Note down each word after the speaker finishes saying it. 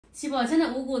七宝现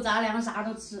在五谷杂粮啥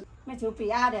都吃，那就不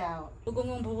要了。我公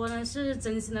公婆婆呢是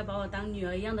真心的把我当女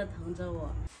儿一样的疼着我。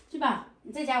去吧，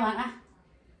你在家玩啊，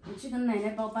我去跟奶奶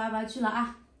抱爸爸去了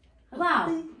啊，好不好？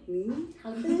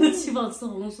好的。七宝吃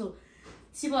红薯，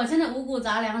七宝现在五谷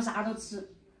杂粮啥都吃，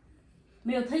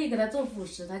没有特意给他做辅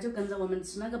食，他就跟着我们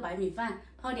吃那个白米饭，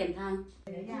泡点汤。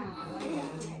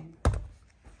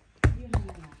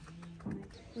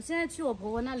我现在去我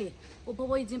婆婆那里，我婆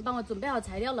婆已经帮我准备好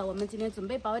材料了。我们今天准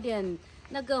备包一点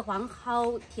那个黄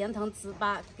蒿、甜藤、糍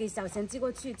粑给小仙寄过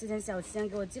去。之前小仙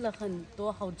给我寄了很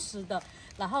多好吃的，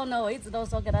然后呢，我一直都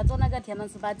说给他做那个甜藤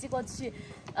糍粑寄过去，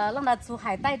让他出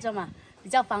海带着嘛，比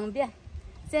较方便。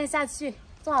现在下去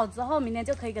做好之后，明天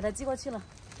就可以给他寄过去了。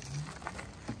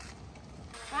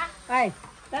啊，哎，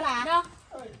得啦。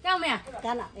要没有？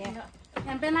得了，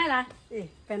两边来来。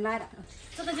本来的。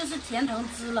这个就是甜藤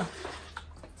汁了。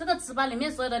这个糍粑里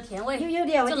面所有的甜味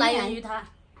就来源于它。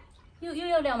又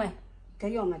有料没？可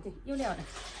以嘛？对，有料的。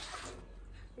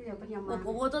我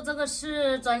婆我婆做这个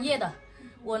是专业的，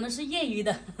我呢是业余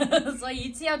的，所以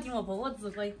一切要听我婆婆指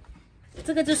挥。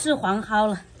这个就是黄蒿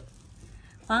了，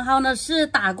黄蒿呢是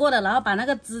打过的，然后把那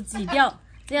个汁挤掉，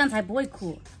这样才不会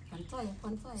苦。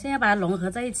现在把它融合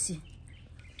在一起。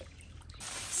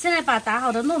现在把打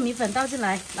好的糯米粉倒进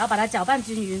来，然后把它搅拌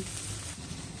均匀。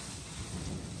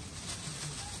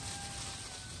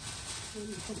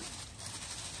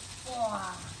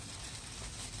哇！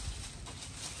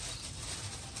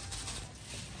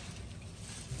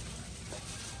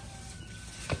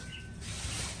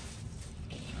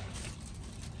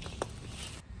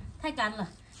太干了，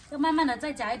要慢慢的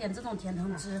再加一点这种甜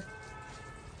藤汁。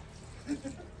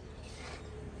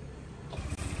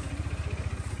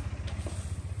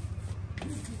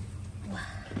哇，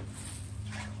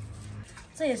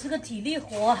这也是个体力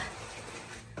活，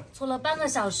搓了半个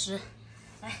小时。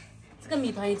哎，这个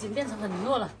米团已经变成很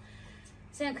糯了，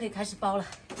现在可以开始包了。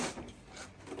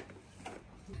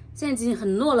现在已经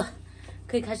很糯了，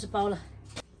可以开始包了。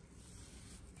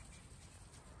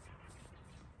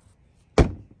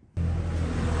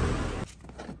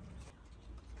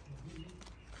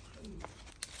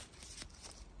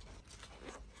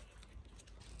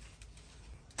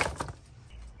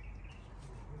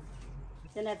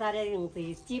现在大家用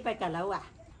是几百个楼啊？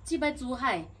几百株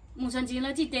海，目前只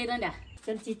了几堆了呢？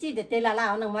跟几的对了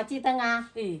啦，能么几等啊？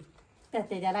对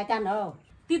着来干喽。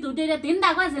地图对了顶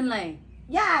大块钱嘞。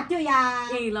呀，对呀。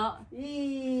了。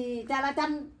在那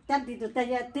咱地图对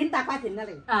呀，顶大块钱了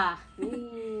嘞。啊。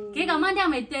这个慢点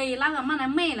没对，那个慢点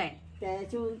没嘞。对，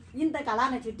就应得个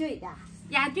那就对呀。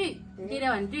呀对，对了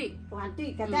完对。完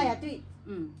对，个家也对。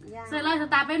所以那是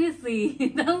大杯的水，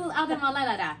都熬点毛来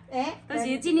了的。都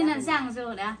是今年的享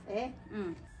受的。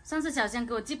上次小仙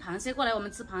给我寄螃蟹过来，我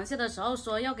们吃螃蟹的时候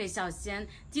说要给小仙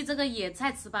寄这个野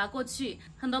菜糍粑过去，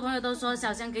很多朋友都说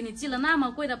小仙给你寄了那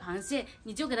么贵的螃蟹，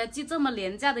你就给他寄这么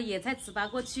廉价的野菜糍粑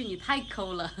过去，你太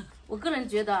抠了。我个人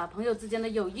觉得朋友之间的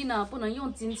友谊呢，不能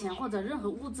用金钱或者任何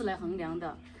物质来衡量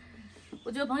的。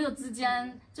我觉得朋友之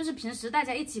间就是平时大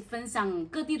家一起分享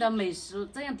各地的美食，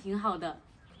这样挺好的。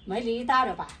没理到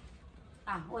了吧？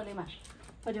啊，我的妈！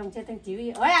不用这等几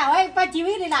位，我呀，我把几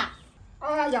位的啦。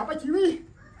哎呀，把几位。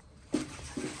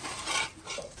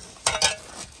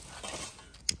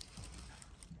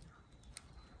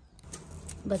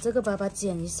把这个粑粑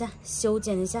剪一下，修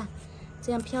剪一下，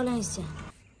这样漂亮一些。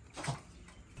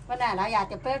我奶奶呀，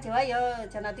就不要就要有，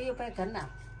现在都有不要跟了。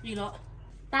了，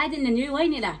大一点的女为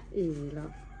你了。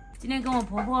了。今天跟我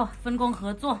婆婆分工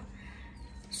合作，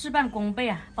事半功倍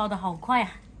啊，包得好快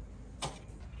啊。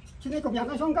今天各样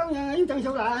嘅雙更啊，要整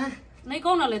數啦。你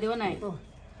講落嚟點呢？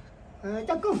一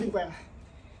公算貴啊。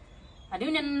啊，你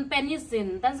人變一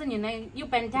線，但是你呢又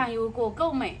變強又過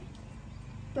夠美。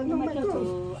真係咩都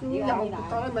有，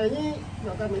但係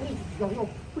咪有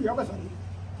不有個神。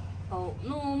哦，你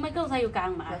ไม่夠才有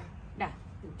càng mà. Đã.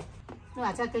 Nhưng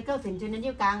mà sao cái câu chuyện cho nên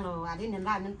yêu càng rồi, à đi nên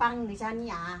lại nên băng đi sao nhỉ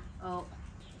à? 哦，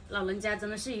老人家真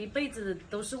的是一辈子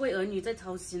都是为儿女在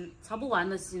操心，操不完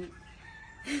的心。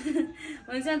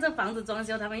我们现在这房子装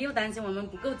修，他们又担心我们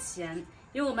不够钱，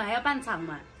因为我们还要办厂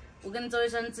嘛。我跟周医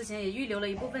生之前也预留了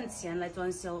一部分钱来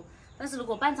装修，但是如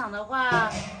果办厂的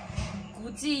话，估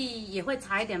计也会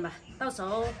差一点吧。到时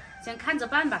候先看着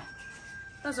办吧。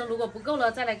到时候如果不够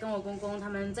了，再来跟我公公他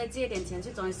们再借点钱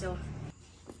去装修。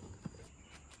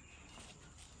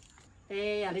哎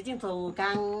呀，你正做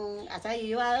工，啊，在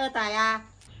有啊，二大呀。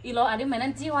一路啊，你没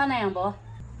能计划那样不？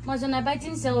我现在把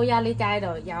进修压力改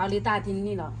了，压力大听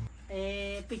你了。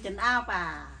被真拗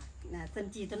吧，那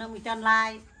甚至都能มีจอนไ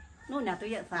ล่นู่นน่ะตัว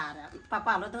เยอะสาดอ่ะ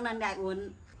ป่าเราต้องนั้นได้อุ่น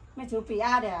ไม่ชูปีอ้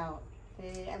าเดียว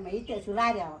ไม่เจอชูไล่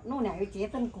เดียวนู่นน่ะอยู่เจ๊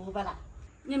ต้นกูไปละ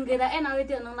你 nhìn cái đã nói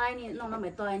chuyện nó lại nó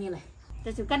mới to như này.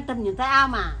 Để chịu căn tâm nhìn thấy ao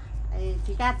mà,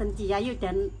 chỉ cả tình chỉ yêu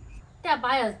chân. Thế bà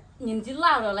à nhìn chỉ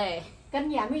lao rồi này. Căn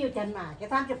nhà mới yêu chân mà, cái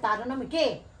tham chụp tà nó mới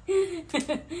kê.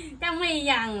 跟我一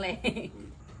样嘞。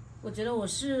我觉得我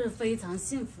是非常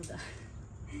幸福的。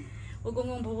我公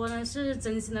公婆婆呢是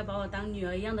真心的把我当女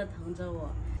儿一样的疼着我，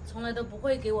从来都不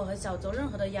会给我和小周任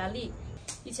何的压力。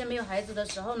以前没有孩子的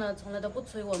时候呢，从来都不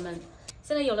催我们。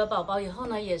现在有了宝宝以后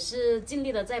呢，也是尽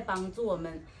力的在帮助我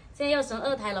们。现在要生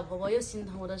2胎了，婆婆又心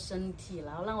疼我的身体，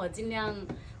然后让我尽量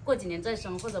过几年再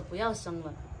生或者不要生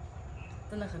了。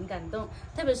真的很感动，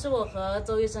特别是我和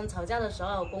周医生吵架的时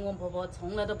候，我公公婆婆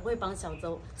从来都不会帮小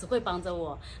周，只会帮着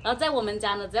我。然后在我们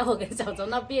家呢，只要我跟小周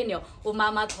闹别扭，我妈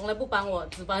妈从来不帮我，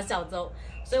只帮小周。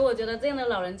所以我觉得这样的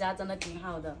老人家真的挺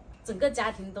好的，整个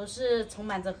家庭都是充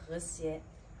满着和谐。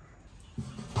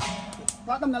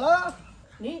Quá tâm là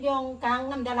你用刚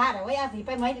năm giờ lá rồi, quay thì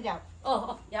phải mấy giờ?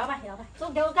 哦，摇吧摇吧，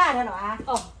 Xuống chỗ cá rồi à?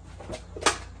 哦。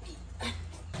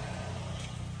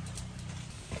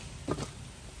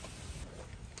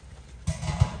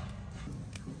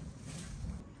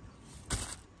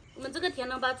我们这个田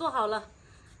能把它做好了，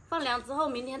放凉之后，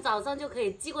明天早上就可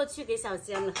以寄过去给小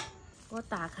仙了。给我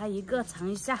打开一个尝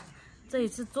一下，这一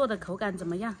次做的口感怎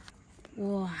么样？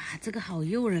哇，这个好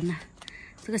诱人呐、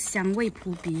这个香味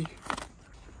扑鼻。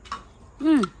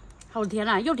好甜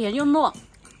啊，又甜又糯，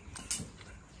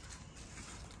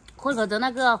混合着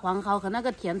那个黄蒿和那个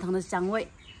甜藤的香味，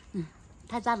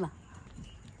太赞了。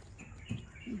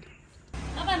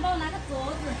老板，帮我拿个镯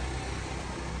子。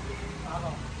拿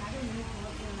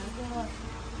个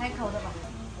开口的吧。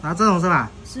拿这种是吧？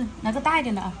是，拿个大一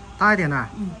点的啊。大一点的。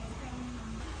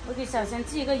我给小仙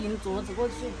寄一个银镯子过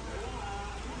去，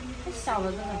太小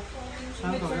了这个。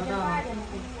窗口要大。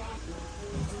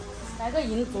来个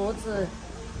银镯子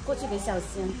过去给小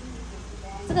仙，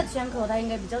这个圈口它应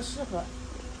该比较适合，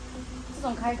这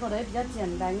种开口的也比较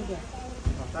简单一点。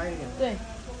好大一点。对，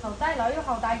好戴，然后又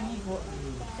好搭衣服，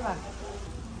是吧？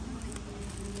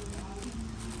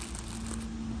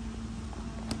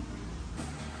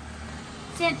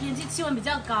现在天气气温比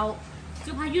较高，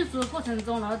就怕运输的过程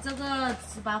中，然后这个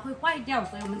糍粑会坏掉，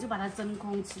所以我们就把它真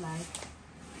空起来。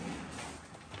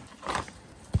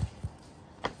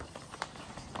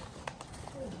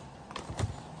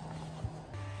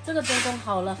这个真空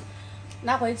好了，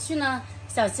拿回去呢，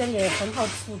小仙也很好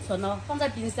储存哦，放在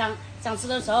冰箱，想吃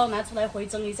的时候拿出来回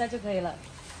蒸一下就可以了。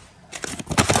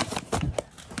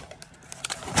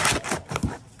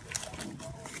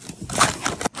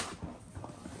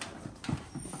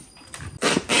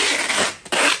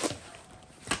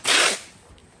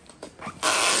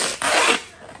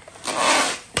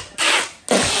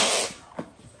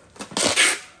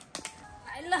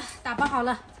来了，打包好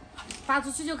了，发出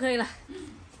去就可以了。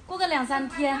过个2、3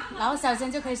天，然后小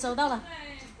仙就可以收到了。